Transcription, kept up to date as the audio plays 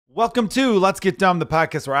Welcome to Let's Get Dumb, the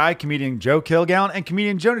podcast where I, comedian Joe Kilgallon, and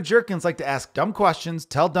comedian Jonah Jurkens like to ask dumb questions,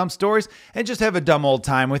 tell dumb stories, and just have a dumb old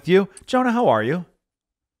time with you. Jonah, how are you?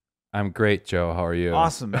 I'm great, Joe. How are you?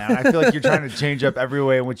 Awesome, man. I feel like you're trying to change up every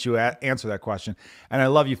way in which you answer that question, and I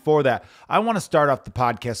love you for that. I want to start off the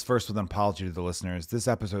podcast first with an apology to the listeners. This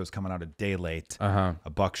episode is coming out a day late, a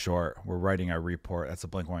buck short. We're writing our report. That's a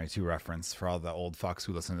Blink-182 reference for all the old fucks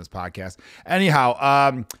who listen to this podcast. Anyhow,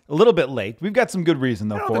 a little bit late. We've got some good reason,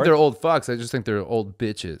 though, I don't for think it. they're old fucks. I just think they're old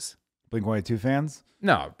bitches. Blink-182 fans?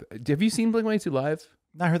 No. Have you seen Blink-182 live?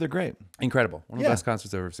 I heard they're great. Incredible. One of the best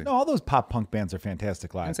concerts I've ever seen. No, all those pop punk bands are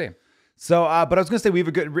fantastic live. Insane. So, but I was going to say we have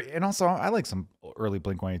a good, and also I like some early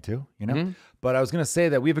Blink-182, you know? But I was going to say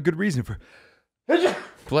that we have a good reason for.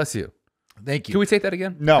 Bless you. Thank you. Can we take that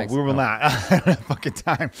again? No, Thanks. we will not. Fucking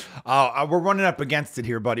time. We're running up against it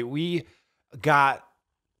here, buddy. We had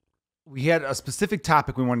a specific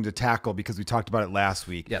topic we wanted to tackle because we talked about it last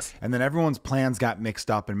week. Yes. And then everyone's plans got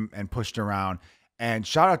mixed up and pushed around. And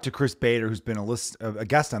shout out to Chris Bader, who's been a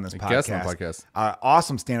guest on this podcast. Guest on the podcast.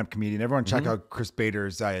 Awesome stand-up comedian. Everyone check out Chris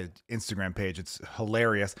Bader's Instagram page. It's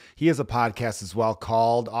hilarious. He has a podcast as well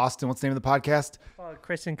called, Austin, what's the name of the podcast?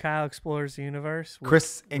 Chris and Kyle Explores the Universe.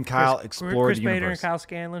 Chris and Kyle Explore Chris the Universe. Bader and Kyle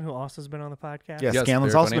Scanlon, who also has been on the podcast. Yeah, Yes,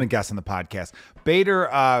 Scanlon's very also funny. been a guest on the podcast.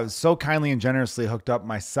 Bader so kindly and generously hooked up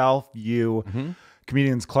myself, you,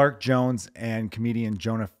 comedians Clark Jones, and comedian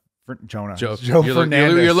Joe Fernandez.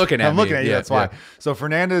 You're looking at I'm me. looking at you. Yeah, That's why. yeah. So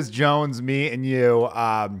Fernandez, Jones, me, and you.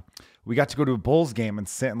 We got to go to a Bulls game and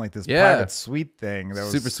sit in like this Yeah. private suite thing. That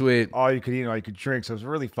was Super sweet. All you could eat, and all you could drink. So it was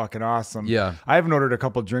really fucking awesome. Yeah. I haven't ordered a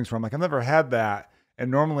couple of drinks where I'm like, I've never had that. And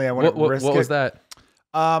normally I wouldn't risk it. What was that?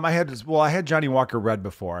 I had Johnny Walker Red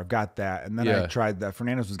before. I've got that, and then I Yeah. tried that.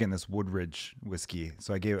 Fernandez was getting this Woodridge whiskey,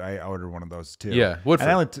 so I ordered one of those too. Yeah, Woodford.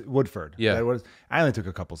 And Woodford. Yeah. I only took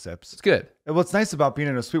a couple sips. It's good. And what's nice about being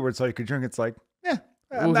in a suite where it's all you could drink, it's like, I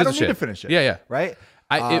Who don't gives a need to shit? finish it. Yeah, yeah. Right.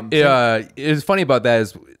 It's funny about that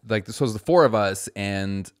is like this was the four of us,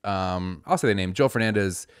 and I'll say the name, Joe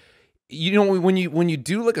Fernandez. You know, when you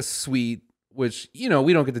do like a suite, which, you know,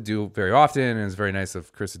 we don't get to do very often, and it's very nice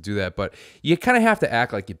of Chris to do that, but you kind of have to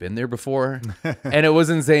act like you've been there before. And it was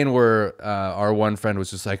insane where our one friend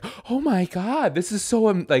was just like, oh my God, this is so,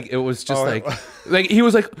 like, it was just like he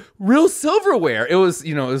was like, real silverware. It was,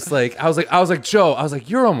 you know, it was like, I was like, Joe, I was like,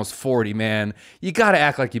 you're almost 40, man. You got to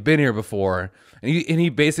act like you've been here before. And he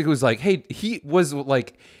basically was like, hey, he was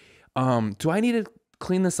like, do I need to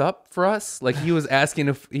clean this up for us? Like, he was asking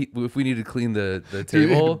if we needed to clean the He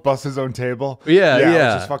table. bust his own table. Yeah. It was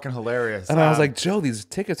just fucking hilarious. And I was like, Joe, these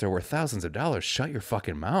tickets are worth thousands of dollars. Shut your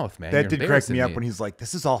fucking mouth, man. that You're did crack embarrassing me up when he's like,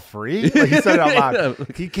 this is all free. Like, he said it out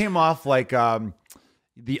loud. He came off like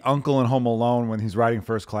the uncle in Home Alone when he's riding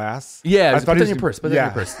first class. Yeah, I put that in your purse. Put that in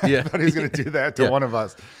your purse. Yeah. I thought he was going to do that to one of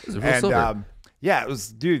us. was real silver. Yeah, it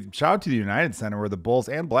was, dude, shout out to the United Center where the Bulls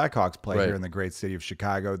and Blackhawks play here in the great city of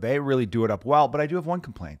Chicago. They really do it up well, but I do have one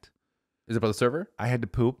complaint. Is it about the server? I had to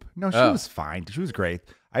poop. No, she was fine. She was great.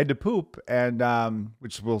 I had to poop, and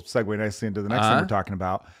which will segue nicely into the next thing we're talking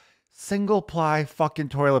about. Single ply fucking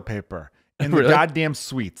toilet paper in the goddamn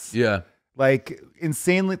suites. Yeah. Like,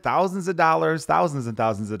 insanely, thousands and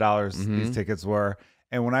thousands of dollars these tickets were.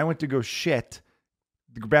 And when I went to go shit,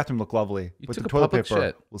 the bathroom looked lovely, but took the a toilet public paper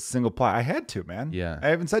shit. was single ply. I had to, man. Yeah. I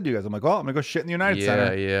haven't said to you guys. I'm like, well, I'm going to go shit in the United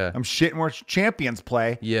Center. Yeah. I'm shitting where champions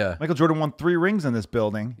play. Yeah. Michael Jordan won 3 rings in this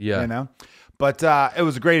building. Yeah. You know? But it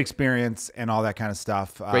was a great experience and all that kind of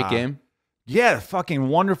stuff. Great game. Yeah, fucking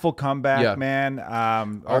wonderful comeback, Yeah. man.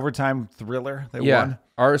 Overtime thriller. They won.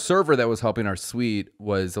 Our server that was helping our suite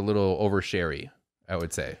was a little oversharey, I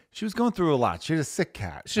would say. She was going through a lot. She had a sick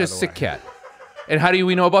cat. She had a by the sick way. cat. And how do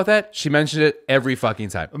we know about that? She mentioned it every fucking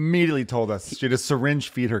time. Immediately told us she had a syringe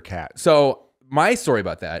feed her cat. So my story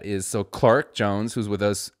about that is, so Clark Jones, who's with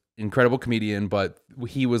us, incredible comedian, but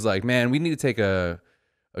he was like, man, we need to take a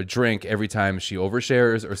drink every time she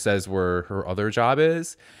overshares or says where her other job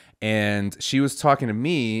is. And she was talking to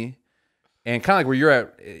me, and kind of like where you're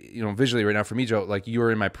at, you know, visually right now for me, Joe, like you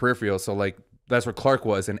were in my peripheral. So like that's where Clark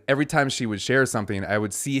was. And every time she would share something, I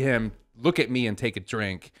would see him look at me and take a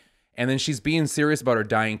drink. And then she's being serious about her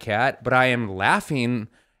dying cat, but I am laughing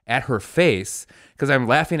at her face because I'm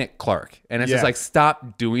laughing at Clark. And it's just like,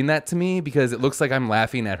 stop doing that to me, because it looks like I'm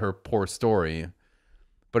laughing at her poor story.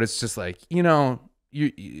 But it's just like, you know,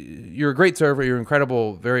 you're a great server, you're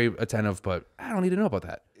incredible, very attentive, but I don't need to know about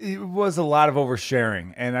that. It was a lot of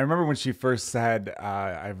oversharing. And I remember when she first said,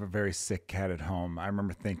 I have a very sick cat at home, I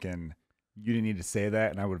remember thinking, you didn't need to say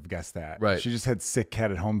that, and I would have guessed that. Right. She just had sick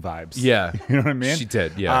cat at home vibes. Yeah. You know what I mean? She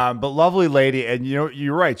did, yeah. But lovely lady, and you know,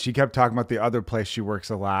 you're right. She kept talking about the other place she works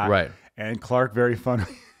a lot. Right. And Clark, very funny.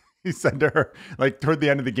 He said to her, like toward the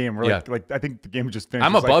end of the game, like I think the game just finished.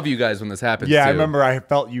 I'm above you guys when this happens. Yeah, too. I remember I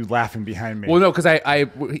felt you laughing behind me. Well, no, because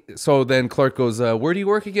so then Clark goes, where do you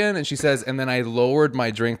work again? And she says, and then I lowered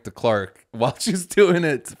my drink to Clark while she's doing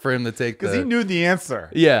it for him to take because he knew the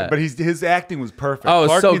answer. Yeah. But his acting was perfect. Oh, it was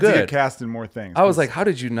Clark so needs to good. get cast in more things. I was like, how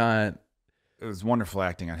did you not? It was wonderful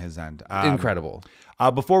acting on his end. Incredible.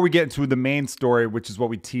 Before we get into the main story, which is what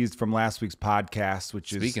we teased from last week's podcast,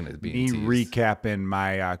 which is me recapping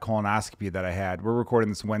my colonoscopy that I had. We're recording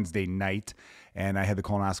this Wednesday night, and I had the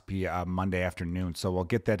colonoscopy Monday afternoon. So we'll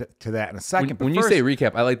get to that in a second. When you say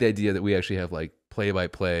recap, I like the idea that we actually have like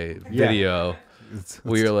play-by-play video.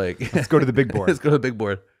 Where you're like, let's go to the big board. Let's go to the big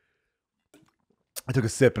board. I took a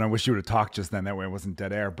sip, and I wish you would have talked just then. That way it wasn't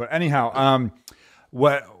dead air. But anyhow,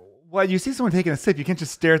 Well, you see someone taking a sip, you can't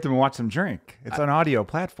just stare at them and watch them drink. It's an audio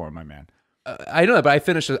platform, my man. I know that, but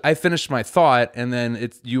I finished my thought, and then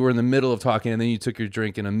you were in the middle of talking, and then you took your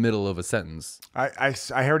drink in the middle of a sentence. I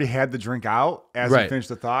already had the drink out as I finished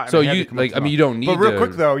the thought. So you you don't need. But real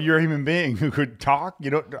quick though, you're a human being who could talk. You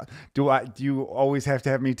don't. Do you always have to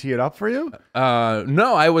have me tee it up for you?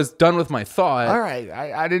 No, I was done with my thought. All right,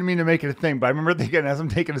 I didn't mean to make it a thing, but I remember thinking as I'm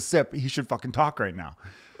taking a sip, he should fucking talk right now.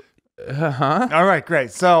 Uh-huh. All right, great.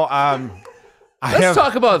 So, let's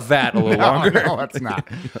talk about that a little longer. No, let's not.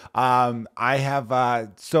 I have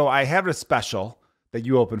a special that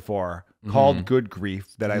you opened for called Good Grief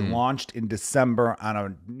that I launched in December on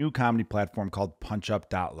a new comedy platform called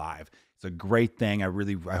punchup.live. It's a great thing.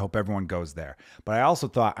 I hope everyone goes there. But I also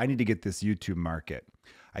thought I need to get this YouTube market.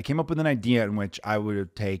 I came up with an idea in which I would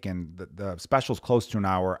have taken the special's close to an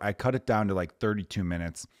hour. I cut it down to like 32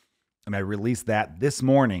 minutes. And I released that this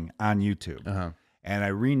morning on YouTube. And I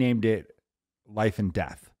renamed it Life and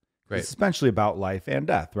Death. Great. It's essentially about life and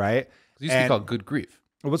death, right? It used to be called Good Grief.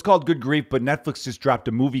 It was called Good Grief, but Netflix just dropped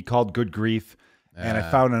a movie called Good Grief. And I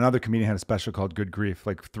found another comedian had a special called Good Grief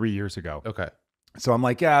like 3 years ago. Okay. So I'm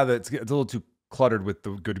like, yeah, it's a little too cluttered with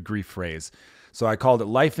the Good Grief phrase. So I called it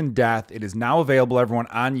Life and Death. It is now available, everyone,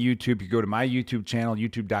 on YouTube. You go to my YouTube channel,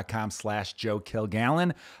 youtube.com/Joe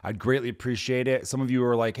Kilgallon. I'd greatly appreciate it. Some of you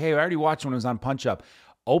are like, hey, I already watched when it was on Punch Up.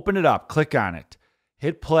 Open it up, click on it,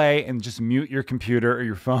 hit play, and just mute your computer or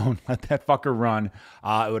your phone. Let that fucker run.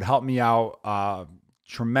 It would help me out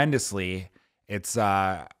tremendously.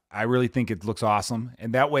 I really think it looks awesome.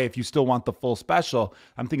 And that way, if you still want the full special,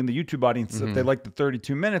 I'm thinking the YouTube audience, if they like the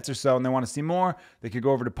 32 minutes or so and they want to see more, they could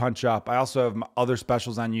go over to Punch Up. I also have other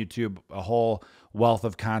specials on YouTube, a whole wealth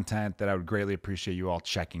of content that I would greatly appreciate you all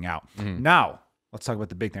checking out. Now, let's talk about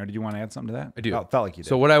the big thing. Did you want to add something to that? I do. Oh, it felt like you did.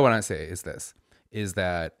 So what I want to say is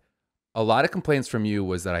that a lot of complaints from you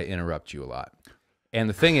was that I interrupt you a lot. And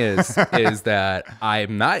the thing is that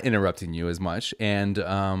I'm not interrupting you as much, and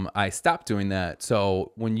I stopped doing that.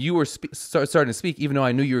 So when you were starting to speak, even though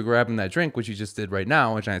I knew you were grabbing that drink, which you just did right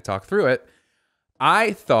now, which I talked through it,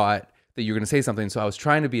 I thought that you were going to say something. So I was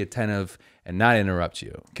trying to be attentive and not interrupt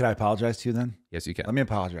you. Can I apologize to you then? Yes, you can. Let me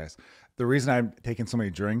apologize. The reason I'm taking so many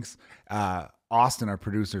drinks, Austin, our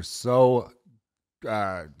producer, so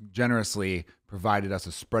generously provided us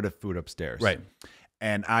a spread of food upstairs. Right.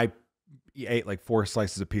 And I ate like 4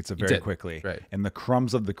 slices of pizza very quickly. Right. And the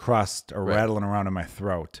crumbs of the crust are rattling around in my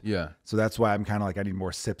throat. Yeah. So that's why I'm kind of like, I need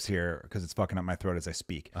more sips here because it's fucking up my throat as I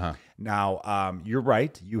speak. Now, you're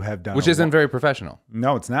right. You have done, which isn't very professional.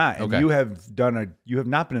 No, it's not. And you have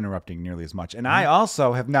not been interrupting nearly as much. And I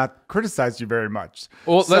also have not criticized you very much.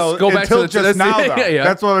 Well, let's go back to just now, though. Yeah.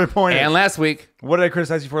 That's what my point is. And last week. What did I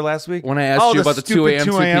criticize you for last week? When I asked you about the 2 a.m.,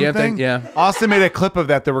 2 p.m. thing? Yeah. Austin made a clip of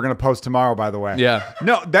that we're going to post tomorrow, by the way. Yeah.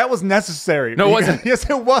 No, that was necessary. No, it wasn't. Yes,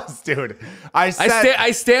 it was, dude.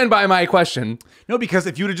 I stand by my question. No, because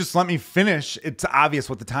if you would have just let me finish, it's obvious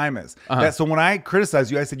what the time is. So when I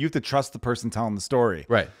criticize you, I said you have to trust the person telling the story.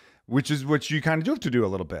 Right. Which is what you kind of do have to do a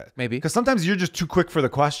little bit. Maybe. Because sometimes you're just too quick for the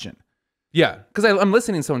question. Yeah, because I'm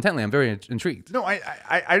listening so intently. I'm very intrigued. No, I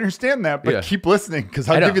understand that, but keep listening because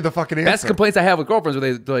I'll give you the fucking answer. That's complaints I have with girlfriends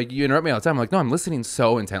where they're like, you interrupt me all the time. I'm like, no, I'm listening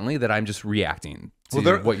so intently that I'm just reacting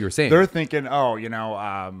to what you're saying. They're thinking, oh,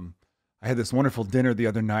 I had this wonderful dinner the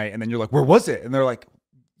other night, and then you're like, where was it? And they're like,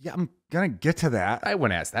 yeah, I'm gonna get to that. I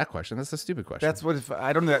wouldn't ask that question. That's a stupid question. That's what if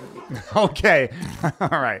I don't know. Okay, all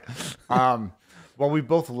right. Well, we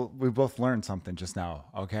both learned something just now.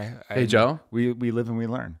 Okay. Hey, Joe. We live and we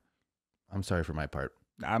learn. I'm sorry for my part.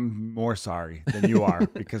 I'm more sorry than you are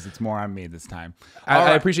because it's more on me this time.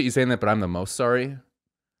 I appreciate you saying that, but I'm the most sorry.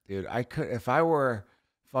 Dude, I could if I were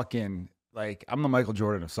fucking like I'm the Michael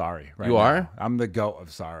Jordan of sorry. Right you now. are? I'm the GOAT of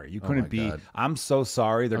sorry. You couldn't be. God. I'm so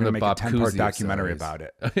sorry. They're gonna make a 10-part documentary about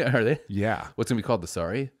it. Are they? Yeah. What's gonna be called? The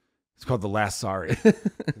Sorry? It's called The Last Sorry.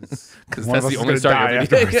 Because that's the only sorry. Yeah,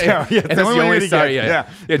 that's the only sorry. Yeah.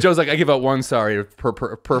 Joe's like, I give out one sorry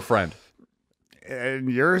per friend. And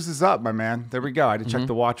yours is up, my man. There we go. I had to check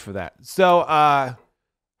the watch for that. So,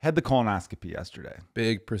 had the colonoscopy yesterday.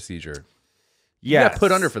 Big procedure. Yeah, You got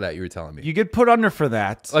put under for that, you were telling me. You get put under for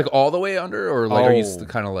that. Like all the way under? Or like are you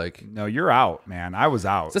kind of like... No, you're out, man. I was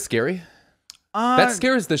out. Is that scary? That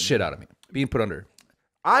scares the shit out of me, being put under.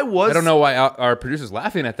 I don't know why our producer's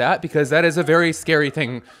laughing at that, because that is a very scary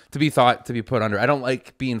thing to be thought to be put under. I don't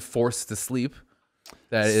like being forced to sleep.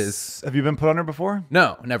 That is... Have you been put under before?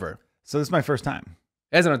 No, never. So this is my first time.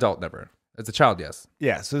 As an adult, never. As a child, yes.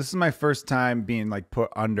 Yeah, so this is my first time being like put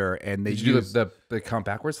under, and they Did you do the count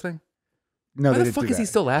backwards thing? No, why the fuck is he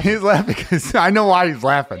still laughing? He's laughing because I know why he's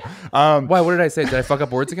laughing. Why? What did I say? Did I fuck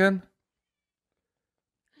up words again?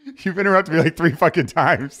 You've interrupted me like 3 fucking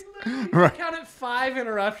times. You counted 5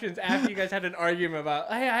 interruptions after you guys had an argument about,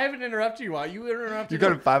 hey, I haven't interrupted you while you interrupted. You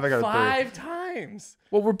counted 5, I got 5 times.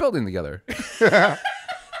 Well, we're building together.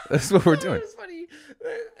 That's what we're doing. It was funny.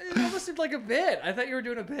 It almost seemed like a bit. I thought you were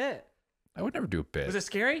doing a bit. I would never do a bit. Was it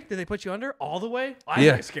scary? Did they put you under all the way? I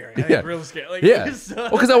think it's scary. I think it's real scary. Like, yeah. Well,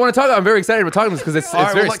 because I want to talk. I'm very excited about talking this because it's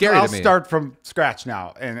very scary to me. I'll start from scratch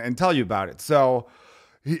now and tell you about it. So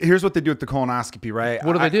here's what they do with the colonoscopy, right?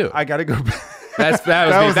 What do they do? I got to go back. That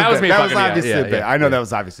was me. That was obviously a bit. I know that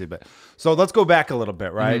was obviously a bit. So let's go back a little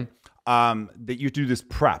bit, right? That you do this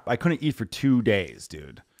prep. I couldn't eat for 2 days,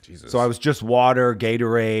 dude. Jesus. So I was just water,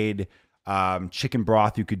 Gatorade, chicken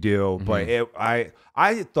broth you could do. But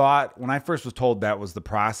I thought when I first was told that was the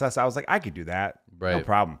process, I was like, I could do that. Right. No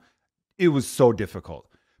problem. It was so difficult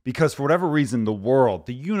because for whatever reason, the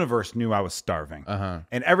universe knew I was starving.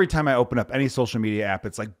 And every time I open up any social media app,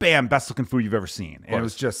 it's like, bam, best looking food you've ever seen. And it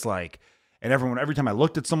was just like, and every time I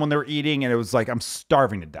looked at someone they were eating, and it was like, I'm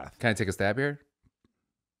starving to death. Can I take a stab here?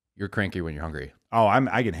 You're cranky when you're hungry. Oh,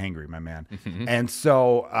 I get hangry, my man. And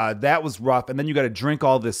so that was rough. And then you got to drink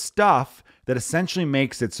all this stuff that essentially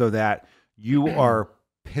makes it so that you are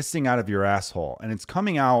pissing out of your asshole. And it's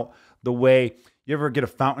coming out the way you ever get a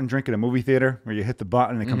fountain drink at a movie theater where you hit the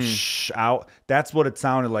button and it comes out. That's what it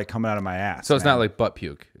sounded like coming out of my ass. So it's not like butt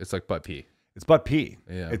puke. It's like butt pee. It's butt pee.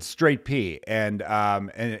 Yeah. It's straight pee. And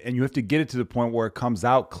you have to get it to the point where it comes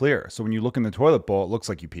out clear. So when you look in the toilet bowl, it looks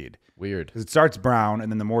like you peed. Weird. Because it starts brown,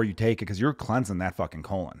 and then the more you take it, because you're cleansing that fucking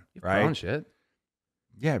colon, right? Brown shit?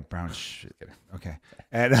 Yeah, brown shit. Okay.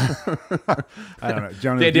 And I don't know.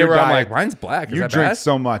 Jonah, the idea where I'm like, mine's black. Is you that drink bad?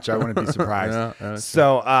 so much, I wouldn't be surprised. No,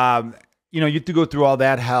 so, you have to go through all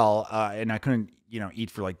that hell, and I couldn't, eat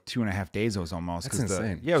for like 2.5 days. It was almost. That's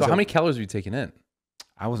insane. So how many calories were you taking in?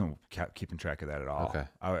 I wasn't keeping track of that at all. Okay.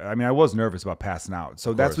 I mean, I was nervous about passing out.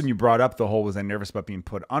 So that's when you brought up the whole was I nervous about being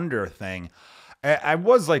put under thing. I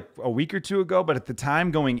was like a week or 2 ago, but at the time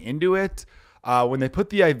going into it, when they put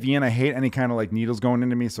the IV in, I hate any kind of like needles going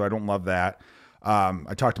into me, so I don't love that.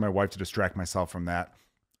 I talked to my wife to distract myself from that.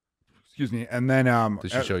 Excuse me. And then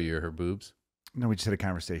did she show you her boobs? No, we just had a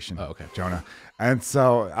conversation. Oh, okay. Jonah. And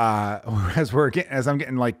so as I'm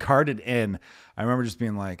getting like carted in, I remember just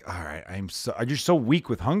being like, all right, I'm just so weak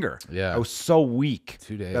with hunger. Yeah. I was so weak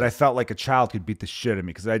 2 days that I felt like a child could beat the shit out of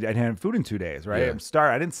me because I hadn't had food in 2 days, right? Yeah.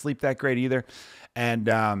 I didn't sleep that great either. And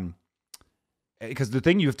because the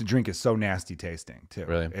thing you have to drink is so nasty tasting too.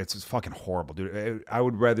 Really? It's just fucking horrible, dude. I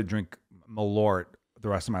would rather drink Malort the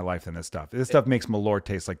rest of my life than this stuff. This stuff makes Malort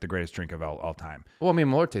taste like the greatest drink of all time. Well, I mean,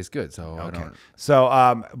 Malort tastes good, so okay. I don't.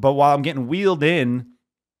 So, but while I'm getting wheeled in,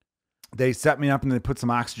 they set me up and they put some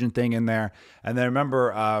oxygen thing in there. And then I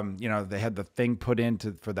remember, they had the thing put in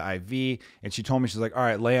for the IV, and she told me, she's like, all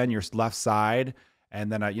right, lay on your left side.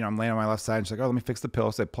 And then, I'm laying on my left side, and she's like, oh, let me fix the pillow.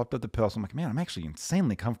 So I plucked up the pillow. So I'm like, man, I'm actually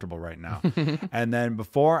insanely comfortable right now. And then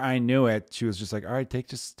before I knew it, she was just like, all right,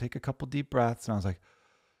 take a couple deep breaths. And I was like,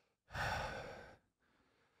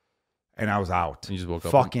 and I was out. You just woke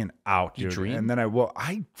up. Fucking out. You dreamed? And then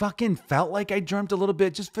I fucking felt like I dreamt a little bit.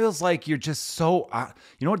 It just feels like you're just so,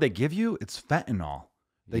 you know what they give you? It's fentanyl.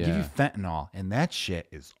 They give you fentanyl, and that shit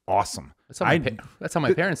is awesome. That's how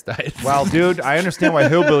my parents died. Well, dude, I understand why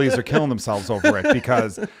hillbillies are killing themselves over it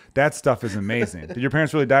because that stuff is amazing. Did your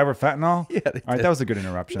parents really die over fentanyl? Yeah, they did. All right, that was a good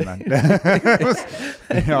interruption then.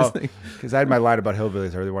 Because I had my line about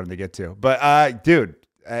hillbillies I really wanted to get to. But, dude,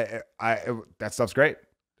 that stuff's great.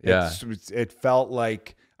 Yeah. It felt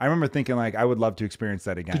like, I remember thinking like, I would love to experience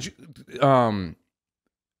that again.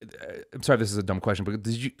 I'm sorry if this is a dumb question, but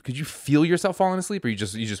could you feel yourself falling asleep, or you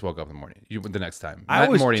just woke up in the morning? The next time, I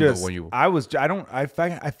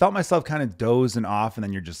felt myself kind of dozing off, and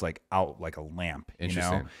then you're just like out like a lamp.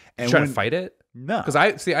 Interesting. And you try to fight it? No, because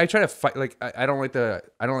I try to fight. Like I don't like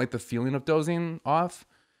the feeling of dozing off.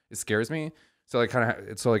 it scares me. So like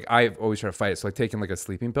I always try to fight it. So like taking like a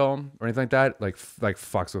sleeping pill or anything like that, like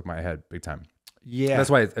fucks with my head big time. Yeah, that's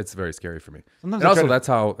why it's very scary for me. Sometimes and also that's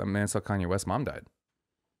how a man saw Kanye West's mom died.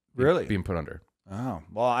 Really? Being put under. Oh,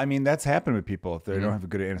 well, I mean, that's happened with people if they don't have a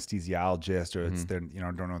good anesthesiologist or it's they're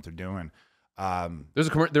don't know what they're doing.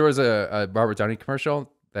 There was a Robert Downey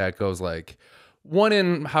commercial that goes like 1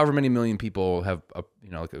 in however many million people have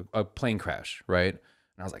a plane crash, right? And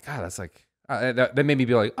I was like, God, that's like that made me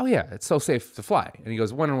be like, oh yeah, it's so safe to fly. And he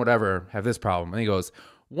goes, 1 in whatever have this problem, and he goes,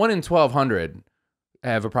 1 in 1,200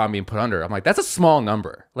 have a problem being put under. I'm like, that's a small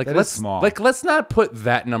number. Like let's not put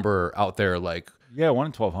that number out there. Like. Yeah, 1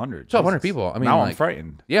 in 1,200. 1,200 people. I mean, now I'm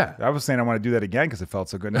frightened. Yeah. I was saying I want to do that again because it felt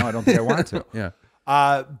so good. Now I don't think I want to. Yeah.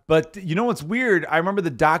 But you know what's weird? I remember the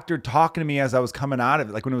doctor talking to me as I was coming out of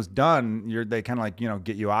it. Like when it was done, they kind of like,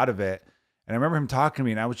 get you out of it. And I remember him talking to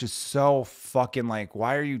me and I was just so fucking like,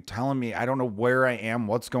 why are you telling me? I don't know where I am,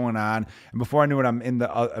 what's going on. And before I knew it, I'm in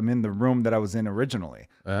the room that I was in originally.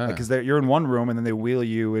 Because you're in one room and then they wheel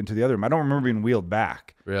you into the other room. I don't remember being wheeled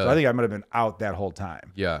back. Really? So I think I might have been out that whole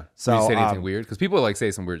time. Yeah. So did you say anything weird? Because people like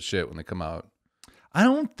say some weird shit when they come out. I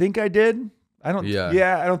don't think I did. I don't.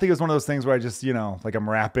 Yeah. I don't think it was one of those things where I just, like I'm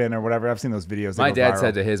rapping or whatever. I've seen those videos. My dad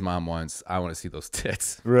said to his mom once, "I want to see those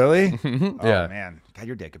tits." Really? Yeah. Oh man, God,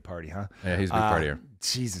 your dad could party, huh? Yeah, he's a big partier.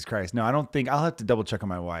 Jesus Christ, no, I don't think. I'll have to double check on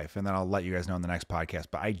my wife, and then I'll let you guys know in the next podcast.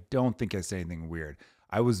 But I don't think I said anything weird.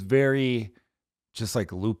 I was very, just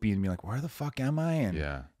like loopy and be like, "Where the fuck am I?" And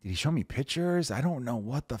did he show me pictures? I don't know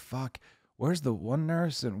what the fuck. Where's the one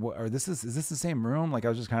nurse and is this the same room? Like I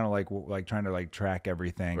was just kind of like trying to like track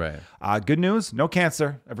everything. Right. Good news, no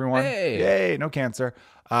cancer, everyone. Hey. Yay, no cancer.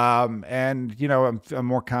 And I'm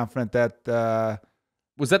more confident that.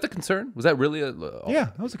 Was that the concern? Was that really yeah,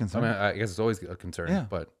 that was a concern. I mean, I guess it's always a concern,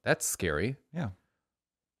 but that's scary. Yeah.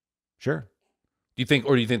 Sure. Do you think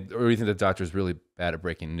the doctor's really bad at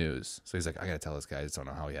breaking news? So he's like, I gotta tell this guy, I just don't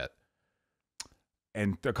know how yet.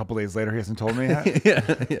 And a couple days later, he hasn't told me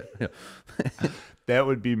yet. yeah. That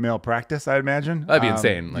would be malpractice, I imagine. That'd be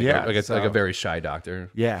insane. Like a very shy doctor.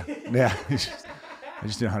 Yeah. I just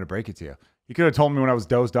didn't know how to break it to you. He could have told me when I was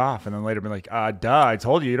dozed off, and then later been like, duh, I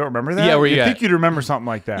told you. You don't remember that? Yeah, where you think you'd remember something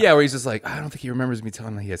like that. Yeah, where he's just like, I don't think he remembers me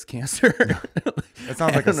telling him he has cancer. That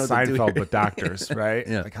sounds like a Seinfeld with doctors, right?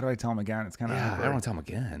 Yeah. Like, how do I tell him again? It's kind of I don't want to tell him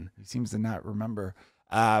again. He seems to not remember.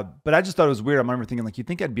 But I just thought it was weird. I remember thinking, like, you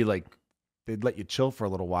think I'd be like, they'd let you chill for a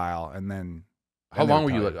little while, and then. How long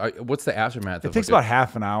were you? What's the aftermath? It takes about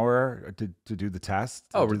half an hour to do the test.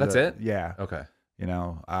 Oh, that's it? Yeah. Okay.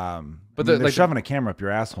 But they're shoving a camera up your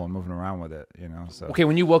asshole and moving around with it. So. Okay,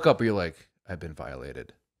 when you woke up, you're like, I've been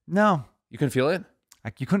violated. No, you couldn't feel it.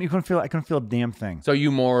 You couldn't feel it. I couldn't feel a damn thing. So are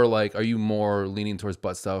you more leaning towards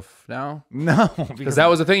butt stuff now? No, because that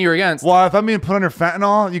was the thing you were against. Well, if I'm being put under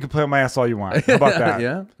fentanyl, you can play with my ass all you want. How about that?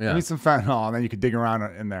 Yeah. Give me some fentanyl, and then you could dig around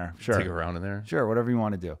in there. Sure, dig around in there. Sure, whatever you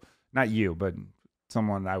want to do. Not you, but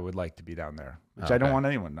someone I would like to be down there. Which I don't want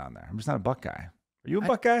anyone down there. I'm just not a butt guy. Are you a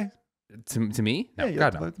butt guy? To me? No, yeah,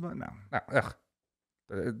 God, no.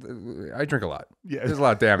 I drink a lot. Yeah. There's a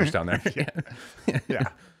lot of damage down there.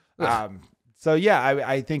 Yeah. So yeah,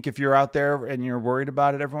 I think if you're out there and you're worried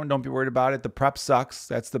about it, everyone don't be worried about it. The prep sucks.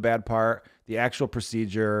 That's the bad part. The actual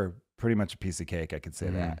procedure, pretty much a piece of cake. I could say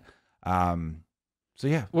that. So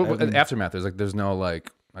yeah. Aftermath, there's no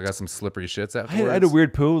like, I got some slippery shits afterwards. I had a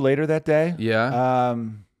weird poo later that day. Yeah.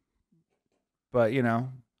 But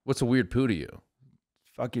what's a weird poo to you?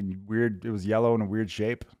 Fucking weird. It was yellow in a weird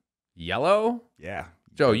shape. Yellow? Yeah.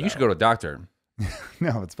 Joe, you should go to a doctor.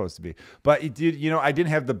 No, it's supposed to be. But it did, I didn't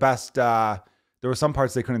have the best. There were some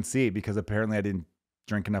parts they couldn't see because apparently I didn't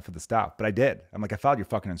drink enough of the stuff. But I did. I'm like, I followed your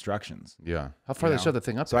fucking instructions. Yeah. How far they shove the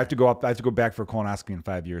thing up? So I have to go up. I have to go back for a colonoscopy in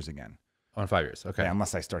 5 years again. Oh, in 5 years. Okay. Yeah,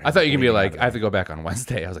 unless I start. I thought you could be like, I have to go back on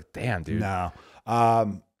Wednesday. I was like, damn, dude. No.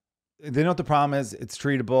 They know what the problem is. It's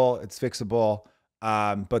treatable. It's fixable.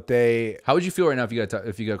 But how would you feel right now if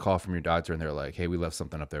you got a call from your doctor and they're like, hey, we left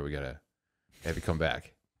something up there. We gotta have you come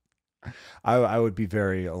back. I would be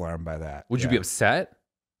very alarmed by that. Would you be upset?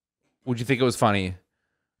 Would you think it was funny?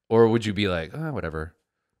 Or would you be like, oh, whatever?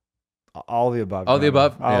 All the above. All the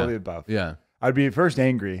above? All the above. Yeah. I'd be first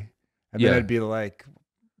angry. And then I'd be like,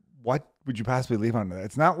 what would you possibly leave on that?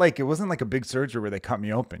 It's not like, it wasn't like a big surgery where they cut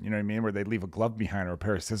me open. You know what I mean? Where they leave a glove behind or a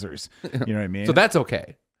pair of scissors. You know what I mean? So that's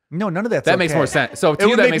okay. No, none of that's that makes more sense. So to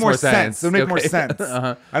you, that makes more sense. It would make more sense.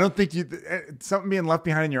 I don't think something being left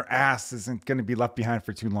behind in your ass isn't going to be left behind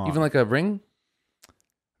for too long. Even like a ring?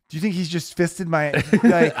 Do you think he's just fisted my?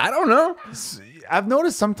 Like, I don't know. I've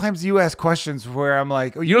noticed sometimes you ask questions where I'm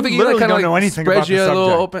like, you don't think literally he kind of don't know anything about the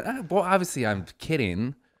subject. Well, obviously, I'm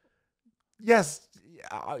kidding. Yes,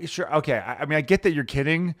 Sure. Okay. I mean, I get that you're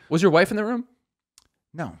kidding. Was your wife in the room?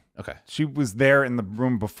 No. Okay. She was there in the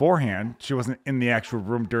room beforehand. She wasn't in the actual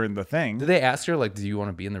room during the thing. Did they ask her, like, do you want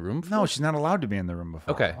to be in the room before? No, she's not allowed to be in the room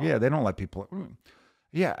before. Okay. Yeah, they don't let people.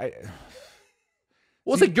 Yeah.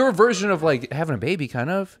 Well, it's like your version of like having a baby, kind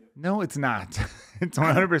of. No, it's not. It's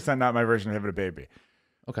 100% not my version of having a baby.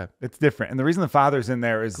 Okay. It's different. And the reason the father's in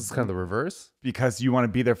there is It's kind of the reverse. because you want to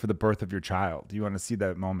be there for the birth of your child. You want to see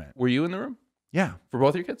that moment. Were you in the room Yeah. for both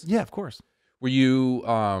of your kids? Yeah, of course. Were you,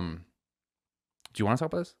 do you want to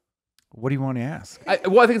talk about this? What do you want to ask? I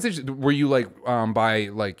think it's interesting. Were you like, by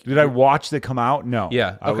like, Did I watch it come out? No.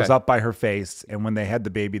 Yeah, I was okay. up by her face, and when they had the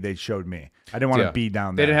baby, they showed me. I didn't want to be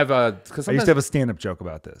down They there. didn't have because I used to have a stand-up joke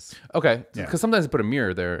about this. okay, Yeah. because sometimes they put a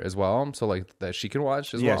mirror there as well, so like that she can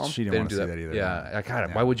watch as Yeah, well. she didn't They want to do see that either. Yeah, I got it.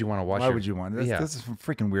 Yeah. Why would you want to watch? Why would you want this? Yeah. This is from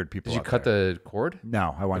freaking weird people. Did you out cut there. the cord?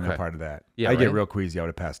 No, I wanted no Okay. part of that. Yeah, I get right? real queasy. I would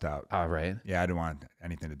have passed out. Ah, right. Yeah, I didn't want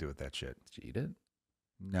anything to do with that shit. Did you eat it?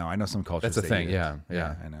 No, I know some cultures. That's a they thing. eat it.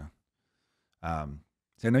 Yeah. I know.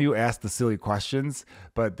 So I know you asked the silly questions,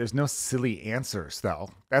 but there's no silly answers though.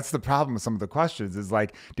 That's the problem with some of the questions. Is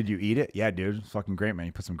like, did you eat it? Yeah, dude, it's fucking great, man.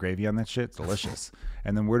 You put some gravy on that shit, it's delicious.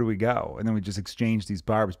 And then where do we go? And then we just exchange these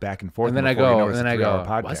barbs back and forth. And then I before we go. know And it's then a I go.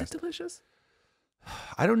 3-hour podcast. Was it delicious?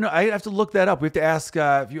 I don't know. I have to look that up. We have to ask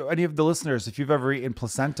if you, any of the listeners, if you've ever eaten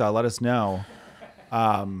placenta, let us know.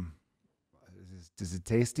 Is it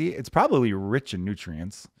tasty? It's probably rich in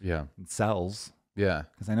nutrients Yeah. and cells. Yeah.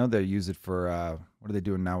 Because I know they use it for, what are they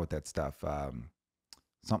doing now with that stuff?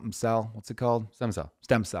 Something cell. What's it called? Stem cell.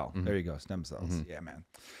 Stem cell. There you go. Stem cells. Mhm. Yeah, man.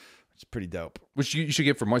 It's pretty dope. Which you should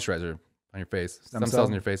get for moisturizer on your face. Stem cell? cells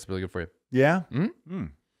on your face is really good for you. Yeah? Mm-hmm.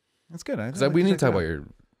 That's good. Because we need to talk about your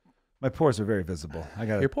My pores are very visible. I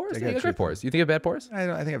got your pores. You got great pores. You think you have bad pores? I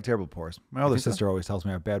think I have terrible pores. My older think so? sister always tells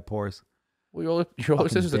me I have bad pores. Well, your older Fucking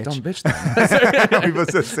sister's a bitch. dumb bitch. Then. We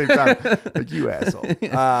both said at the same time. Like, you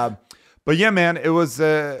asshole. But yeah, man, it was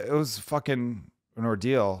fucking an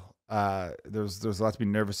ordeal. There's a lot to be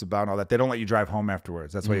nervous about and all that. They don't let you drive home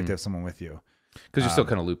afterwards. That's why you have to have someone with you. Because you're still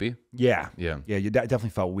kind of loopy. Yeah. Yeah. Yeah, you definitely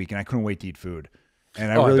felt weak, and I couldn't wait to eat food.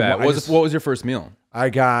 And I Oh, really I bet. What was your first meal? I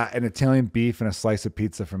got an Italian beef and a slice of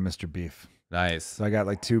pizza from Mr. Beef. Nice. So I got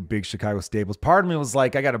like 2 big Chicago staples. Part of me was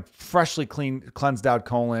like, I got a freshly cleansed out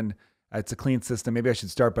colon. It's a clean system. Maybe I should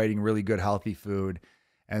start by eating really good, healthy food.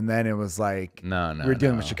 And then it was like, No. we were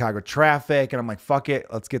dealing with Chicago traffic, and I'm like, fuck it,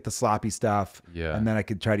 let's get the sloppy stuff. Yeah. And then I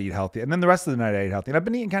could try to eat healthy. And then the rest of the night I ate healthy. And I've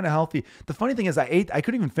been eating kind of healthy. The funny thing is I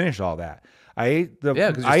couldn't even finish all that. I ate the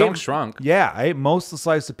because your stomach shrunk. Yeah, I ate most of the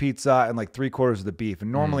slice of pizza and like 3/4 of the beef.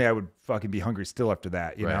 And normally I would fucking be hungry still after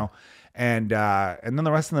that, you Right. know? And then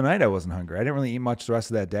the rest of the night I wasn't hungry. I didn't really eat much the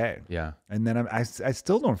rest of that day. Yeah. And then I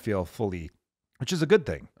still don't feel fully, which is a good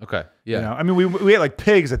thing. Okay. Yeah. You know? I mean, we ate like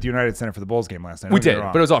pigs at the United Center for the Bulls game last night. We Don't get did, me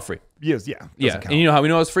wrong. but it was all free. Yes, yeah. Yeah. Doesn't count. And you know how we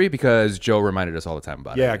know it's free? Because Joe reminded us all the time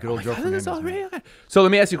about it. Yeah, good old Joe Fernandez. Fernandez, man. Okay. So let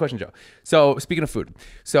me ask you a question, Joe. So speaking of food,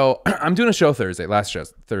 so I'm doing a show last show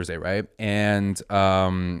Thursday, right? And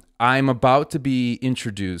I'm about to be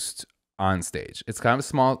introduced on stage. It's kind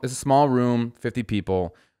of it's a small room, 50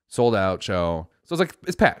 people, sold out show. So it's like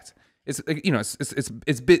it's packed. It's like, you know,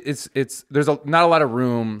 it's there's not a lot of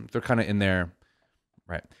room. They're kind of in there,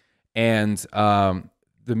 right? And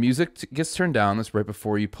the music gets turned down. That's right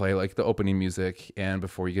before you play like the opening music and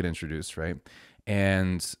before you get introduced, right?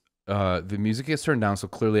 And the music gets turned down, so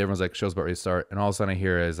clearly everyone's like, show's about ready to start. And all of a sudden I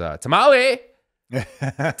hear is tamale,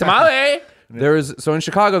 tamale. So in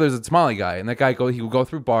Chicago there's a tamale guy, and that guy he will go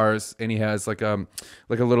through bars, and he has like a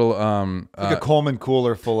little like a Coleman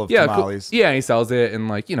cooler full of yeah, tamales. Yeah, and he sells it, and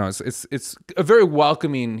like, you know, it's a very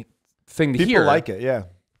welcoming thing to People hear. like it, yeah.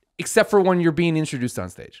 Except for when you're being introduced on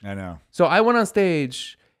stage. I know. So I went on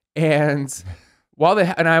stage, and while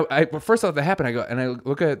I first thought that happened, I go and I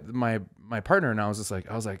look at my partner, and I was like,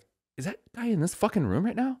 is that guy in this fucking room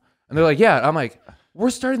right now? And they're like, yeah. I'm like, we're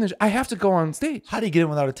starting this. I have to go on stage. How do you get in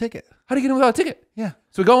without a ticket? How do you get in without a ticket? Yeah.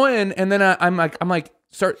 So we go in, and then I'm like,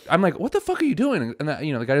 what the fuck are you doing? And the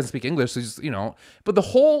guy doesn't speak English, so he's, but the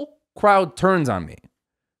whole crowd turns on me.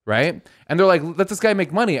 Right? And they're like, let this guy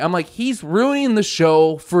make money. I'm like, he's ruining the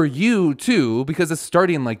show for you too, because it's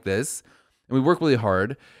starting like this. And we work really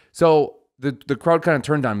hard. So the crowd kind of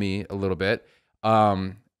turned on me a little bit.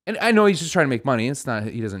 And I know he's just trying to make money. It's not,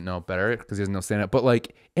 he doesn't know better because he doesn't know stand up. But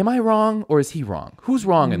like, am I wrong or is he wrong? Who's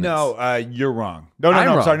wrong in this? No, you're wrong. No, I'm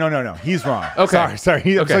wrong. sorry. No. He's wrong. Okay. Sorry.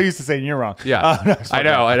 I'm Okay. so used to saying you're wrong. Yeah. No,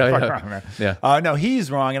 I know. fuck wrong, man. Yeah. No, he's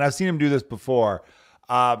wrong. And I've seen him do this before.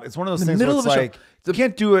 It's one of those things middle where it's of a show. like you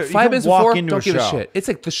can't do it. 5 minutes you can't walk before, into don't a give show. a shit. It's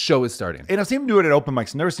like the show is starting. And I've seen him do it at open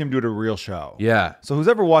mics. Never seen him do it at a real show. Yeah. So who's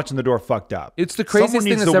ever watching the door fucked up? It's the craziest Someone thing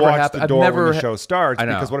needs that's to ever watch happened. the I've door never when the show starts. I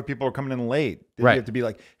know. Because what if people are coming in late? You Right. have to be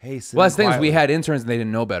like, hey, sit Well, that's the thing is quietly. we had interns and they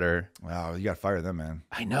didn't know better. Wow, you got to fire them, man.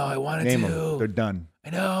 I know. I wanted Name to. them. They're done.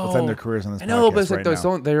 I know. Let's end their careers on this I know, podcast but it's like right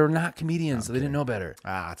now. they're not comedians, so they didn't know better.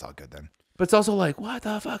 It's all good then. But it's also like, what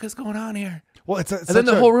the fuck is going on here? Well, it's And then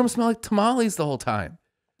the whole room smelled like tamales the whole time.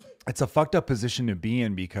 It's a fucked up position to be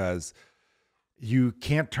in because you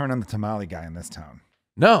can't turn on the tamale guy in this town.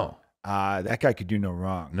 No. That guy could do no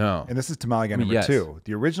wrong. No. And this is tamale guy number yes. 2.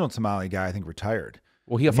 The original tamale guy, I think, retired.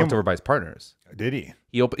 Well, he got fucked over by his partners. Did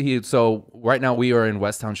he? So right now we are in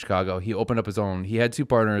Westtown, Chicago. He opened up his own. He had 2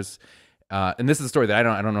 partners. And this is a story that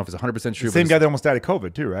I don't know if it's 100% true. The same guy that almost died of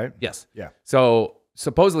COVID too, right? Yes. Yeah. So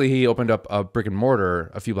supposedly he opened up a brick and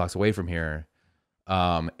mortar a few blocks away from here.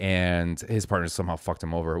 And his partners somehow fucked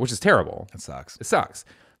him over, which is terrible. That sucks. It sucks.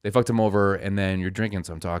 They fucked him over, and then you're drinking,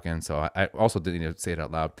 so I'm talking. So I also didn't need to say it out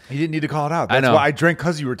loud. You didn't need to call it out. That's I know. why I drank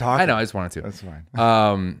because you were talking. I know. I just wanted to. That's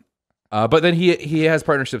fine. But then he has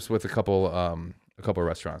partnerships with a couple of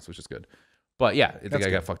restaurants, which is good. But yeah, the guy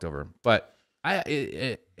got fucked over. But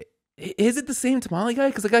is it the same tamale guy?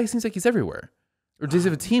 Because the guy seems like he's everywhere. Or does he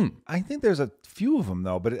have a team? I think there's a few of them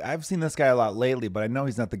though, but I've seen this guy a lot lately. But I know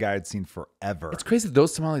he's not the guy I'd seen forever. It's crazy that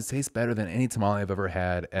those tamales taste better than any tamale I've ever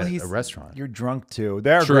had at a restaurant. You're drunk too.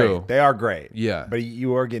 They're True. great. They are great. Yeah. But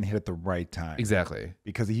you are getting hit at the right time. Exactly.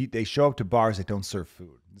 Because they show up to bars that don't serve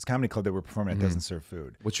food. This comedy club that we're performing at doesn't serve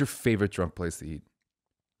food. What's your favorite drunk place to eat?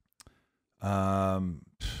 I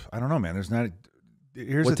don't know, man. There's not.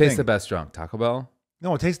 Here's What the tastes thing. the best drunk? Taco Bell?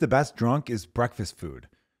 No, what tastes the best drunk is breakfast food.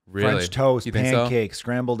 Really? French toast, You think so? pancakes,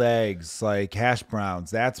 scrambled eggs, like hash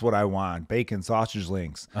browns. That's what I want. Bacon, sausage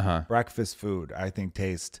links. Breakfast food, I think,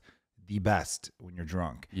 tastes the best when you're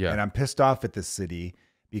drunk. Yeah. And I'm pissed off at this city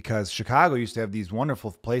because Chicago used to have these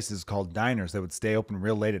wonderful places called diners that would stay open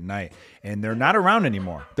real late at night. And they're not around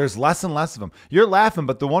anymore. There's less and less of them. You're laughing,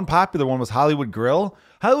 but the one popular one was Hollywood Grill.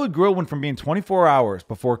 Hollywood Grill went from being 24 hours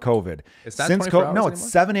before COVID. It's not Since 24 hours No, it's anymore?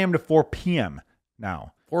 7 a.m. to 4 p.m.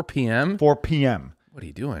 now. 4 p.m.? 4 p.m. What are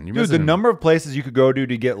you doing? You're Dude, the missing- number of places you could go to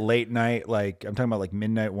get late night, like I'm talking about like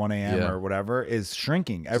midnight, 1 a.m. Yeah. or whatever, is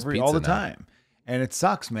shrinking all pizza the now. time. And it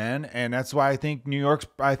sucks, man. And that's why I think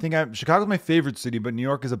Chicago's my favorite city, but New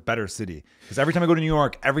York is a better city. Because every time I go to New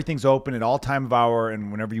York, everything's open at all time of hour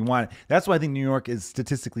and whenever you want it. That's why I think New York is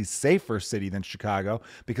statistically safer city than Chicago.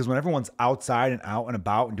 Because when everyone's outside and out and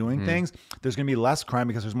about and doing things, there's going to be less crime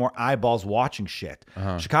because there's more eyeballs watching shit.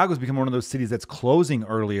 Chicago's become one of those cities that's closing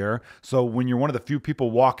earlier. So when you're one of the few people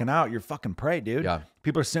walking out, you're fucking prey, dude. Yeah.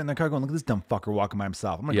 People are sitting in their car going, look at this dumb fucker walking by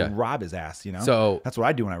himself. I'm going to go rob his ass, you know? So- that's what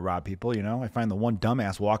I do when I rob people, you know? I find the one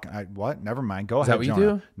dumbass walking. What? Never mind. Go Is ahead, that what you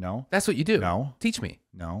Jonah. do? No. That's what you do. No. Teach me.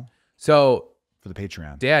 No. So For the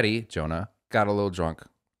Patreon. Daddy, Jonah, got a little drunk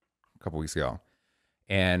a couple weeks ago.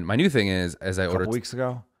 And my new thing is, as I A ordered... couple weeks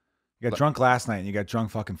ago? You got drunk last night and you got drunk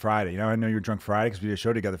fucking Friday. You know, I know you were drunk Friday because we did a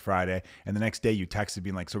show together Friday. And the next day you texted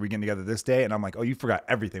being like, so we're getting together this day? And I'm like, oh, you forgot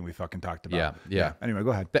everything we fucking talked about. Yeah. Anyway, go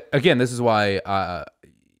ahead. Again, this is why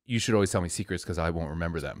you should always tell me secrets because I won't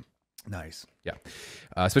remember them. Nice. Yeah.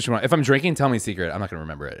 Especially if I'm drinking, tell me a secret. I'm not going to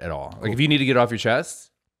remember it at all. Like if you need to get it off your chest,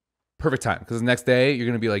 perfect time. Because the next day you're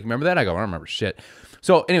going to be like, remember that? I go, I don't remember shit.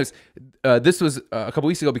 So anyways, this was a couple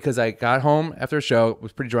weeks ago because I got home after a show,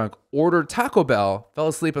 was pretty drunk, ordered Taco Bell, fell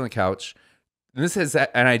asleep on the couch.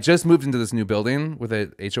 And I just moved into this new building with a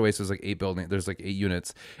HOA, so there's like 8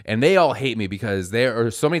 units, and they all hate me because there are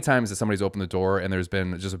so many times that somebody's opened the door and there's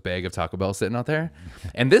been just a bag of Taco Bell sitting out there.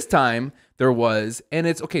 And this time there was, and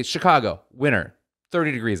it's okay, Chicago, winter,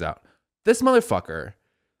 30 degrees out. This motherfucker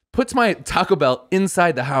puts my Taco Bell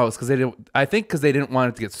inside the house because they didn't want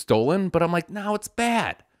it to get stolen, but I'm like, no, it's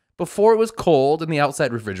bad. Before it was cold in the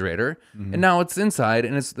outside refrigerator, and now it's inside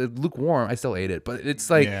and it's lukewarm. I still ate it, but it's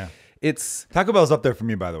like, it's Taco Bell's up there for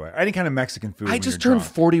me, by the way. Any kind of Mexican food. I when just you're turned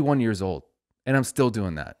drunk. 41 years old and I'm still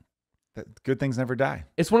doing that. Good things never die.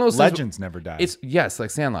 It's one of those Legends never die. It's yes, like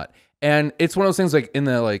Sandlot. And it's one of those things like in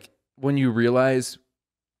the like when you realize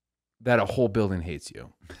that a whole building hates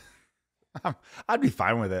you. I'd be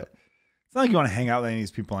fine with it. It's not like you want to hang out with any of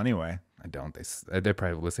these people anyway. I don't. They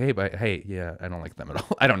probably will say, hey, yeah, I don't like them at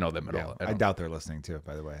all. I don't know them at all. I doubt they're listening to it,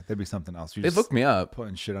 by the way. That'd be something else. They looked me up.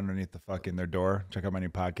 Putting shit underneath the fucking their door. Check out my new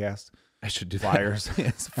podcast. I should do Flyers. that.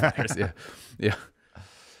 Yes, flyers. Yeah.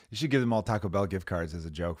 You should give them all Taco Bell gift cards as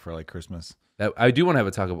a joke for like Christmas. I do want to have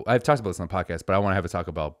a Taco Bell. I've talked about this on the podcast, but I want to have a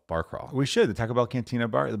Taco Bell bar crawl. We should. The Taco Bell Cantina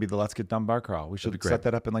bar. It'll be the Let's Get Done bar crawl. We should That'd be set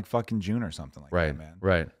great. that up in like fucking June or something like that, man.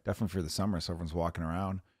 Right. Definitely for the summer so everyone's walking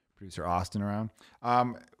around. producer Austin around.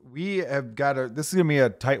 We have got this is going to be a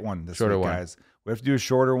tight one this week, guys. We have to do a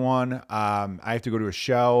shorter one. I have to go to a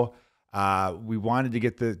show. We wanted to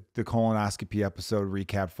get the colonoscopy episode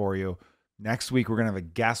recap for you. Next week, we're going to have a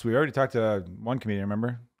guest. We already talked to one comedian,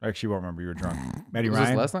 remember? Actually, you won't remember. You were drunk. Maddie Was Ryan.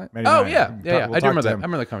 this last night? Maddie Oh, Ryan. yeah. I do remember that. I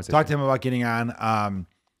remember the conversation. Talked to him about getting on.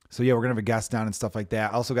 So, yeah, we're going to have a guest down and stuff like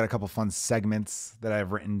that. I also got a couple fun segments that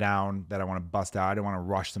I've written down that I want to bust out. I don't want to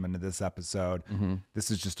rush them into this episode. Mm-hmm.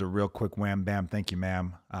 This is just a real quick wham, bam, thank you,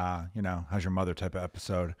 ma'am. How's your mother type of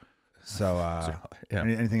episode. So,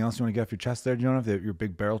 anything else you want to get off your chest there, Jonah? Your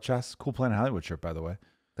big barrel chest? Cool Planet Hollywood shirt, by the way.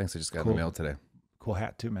 Thanks. I just got in the mail today. Cool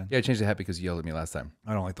hat, too, man. Yeah, I changed the hat because you yelled at me last time.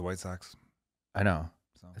 I don't like the White Sox. I know.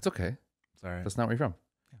 So. It's okay. It's all right. That's not where you're from.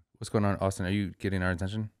 Yeah. What's going on, Austin? Are you getting our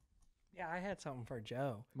attention? Yeah, I had something for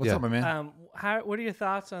Joe. What's up, my man? What are your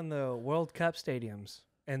thoughts on the World Cup stadiums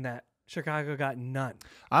and that Chicago got none?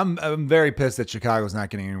 I'm very pissed that Chicago's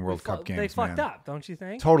not getting any World Cup games. They fucked up, don't you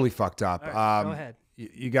think? Totally fucked up. Right, go ahead.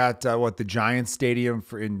 You got the Giants Stadium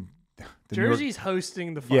in the Jersey's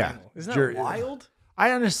hosting the final. Yeah, Isn't that wild? I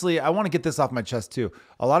want to get this off my chest too.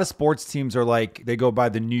 A lot of sports teams are like, they go by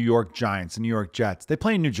the New York Giants, the New York Jets. They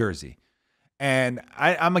play in New Jersey. And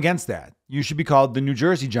I'm against that. You should be called the New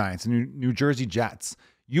Jersey Giants and New Jersey Jets.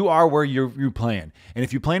 You are where you're playing. And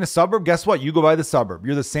if you play in a suburb, guess what? You go by the suburb.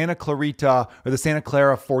 You're the Santa Clarita or the Santa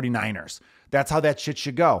Clara 49ers. That's how that shit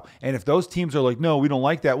should go. And if those teams are like, no, we don't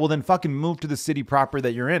like that, well, then fucking move to the city proper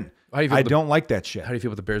that you're in. I don't like that shit. How do you feel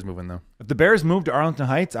about the Bears moving, though? If the Bears move to Arlington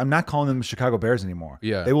Heights, I'm not calling them the Chicago Bears anymore.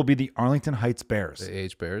 Yeah. They will be the Arlington Heights Bears. The AH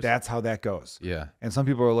Bears? That's how that goes. Yeah. And some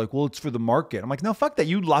people are like, well, it's for the market. I'm like, no, fuck that.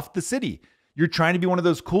 You left the city. You're trying to be one of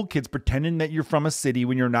those cool kids pretending that you're from a city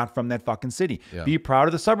when you're not from that fucking city. Yeah. Be proud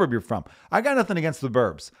of the suburb you're from. I got nothing against the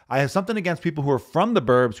burbs. I have something against people who are from the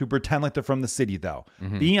burbs who pretend like they're from the city, though.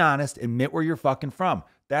 Mm-hmm. Be honest. Admit where you're fucking from.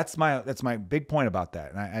 That's my big point about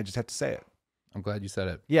that. And I just have to say it. I'm glad you said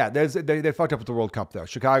it. Yeah, they fucked up with the World Cup, though.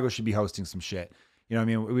 Chicago should be hosting some shit. You know what I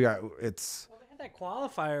mean? Well, they had that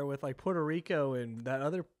qualifier with like Puerto Rico and that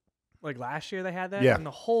other, like last year they had that. Yeah. And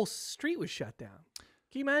the whole street was shut down.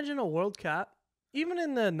 Can you imagine a World Cup? Even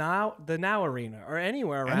in the now arena or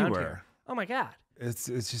anywhere around here. Oh my God. It's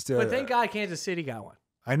just but thank God Kansas City got one.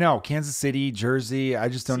 I know. Kansas City, Jersey. I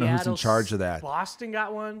just don't know who's in charge of that. Boston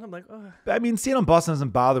got one. I'm like, oh. I mean, Seattle and Boston doesn't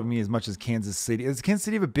bother me as much as Kansas City. Does Kansas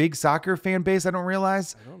City have a big soccer fan base? I don't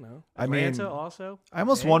realize. I don't know. Atlanta also. I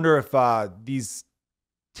almost wonder if these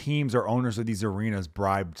teams or owners of these arenas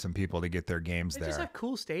bribed some people to get their games there. They just have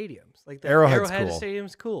cool stadiums. Like the Arrowhead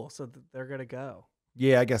Stadium's cool, so they're going to go.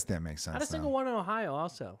 Yeah, I guess that makes sense. Not a single one in Ohio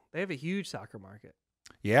also. They have a huge soccer market.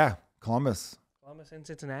 Yeah, Columbus and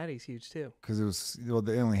Cincinnati is huge too. Because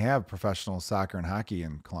they only have professional soccer and hockey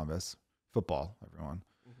in Columbus. Football, everyone.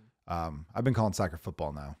 Mm-hmm. I've been calling soccer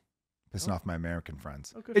football now. Pissing off my American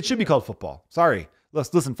friends. It should be called football. Sorry.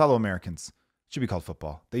 Listen, fellow Americans. It should be called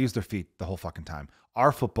football. They use their feet the whole fucking time.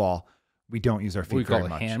 Our football, we don't use our feet very much. We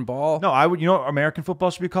call it handball? No, I would. You know what American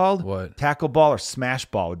football should be called? What? Tackle ball or smash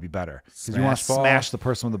ball would be better. Because you want to smash the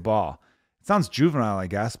person with the ball. It sounds juvenile, I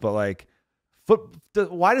guess, but like,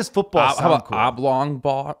 why does football sound how about cool? oblong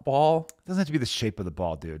ball? It doesn't have to be the shape of the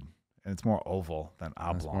ball, dude. And it's more oval than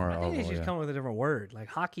oblong. I think they should just come with a different word. Like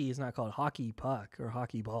hockey is not called hockey puck or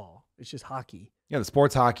hockey ball. It's just hockey. Yeah, the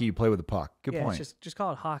sport's hockey. You play with the puck. Good point. It's just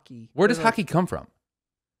call it hockey. Where does hockey come from?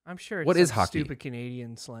 I'm sure it's what is hockey? Stupid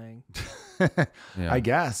Canadian slang. I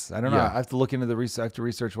guess. I don't know. I have to look into the research. I have to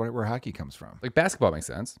research where hockey comes from. Like basketball makes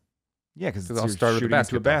sense. Yeah, because it all started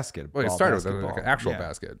with a basket. Well, it started with like an actual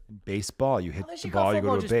basket. Baseball, you hit the ball, you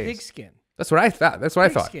go to a base. Pigskin. That's what I thought. That's what I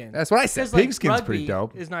thought. That's what I said. Pigskin's pretty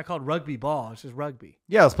dope. It's not called rugby ball. It's just rugby.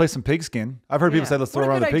 Yeah, let's play some pigskin. I've heard people say let's throw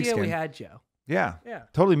around the pigskin. What a good idea we had, Joe. Yeah.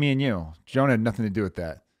 Totally me and you. Jonah had nothing to do with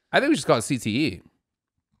that. I think we should call it CTE.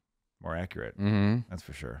 More accurate. Mm-hmm. That's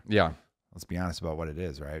for sure. Yeah. Let's be honest about what it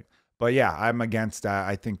is, right? But yeah, I'm against.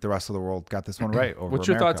 I think the rest of the world got this one right. What's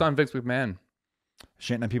your thoughts on Vince McMahon?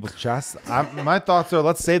 Shitting on people's chests. My thoughts are,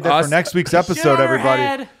 let's save that for next week's episode,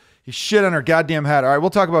 everybody. He shit on her goddamn head. All right,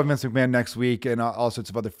 we'll talk about Vince McMahon next week and all sorts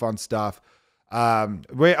of other fun stuff.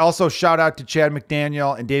 We also shout out to Chad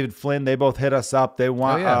McDaniel and David Flynn. They both hit us up. They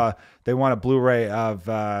want a Blu-ray of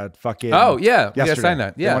fucking. Oh yeah, we got to sign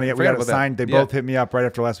that. Yeah, we got it signed. They both hit me up right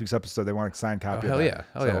after last week's episode. They want a signed copy. Hell of yeah,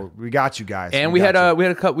 hell yeah. We got you guys. And we had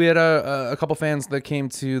a couple fans that came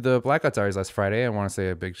to the Blackout Diaries last Friday. I want to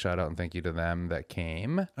say a big shout out and thank you to them that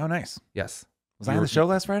came. Oh, nice. Yes. Was I on the show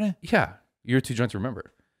last Friday? Yeah. You're too drunk to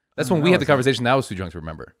remember. That's when we had the conversation. That was too drunk to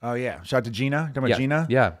remember. Oh yeah. Shout out to Gina. Talking about Gina.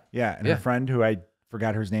 Yeah. Yeah. And her friend who I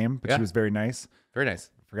forgot her name, but she was very nice. Very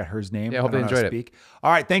nice. Forgot her name. Yeah, I hope they enjoyed it.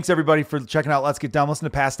 All right. Thanks, everybody, for checking out Let's Get Dumb. Listen to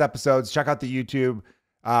past episodes. Check out the YouTube.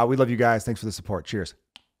 We love you guys. Thanks for the support. Cheers.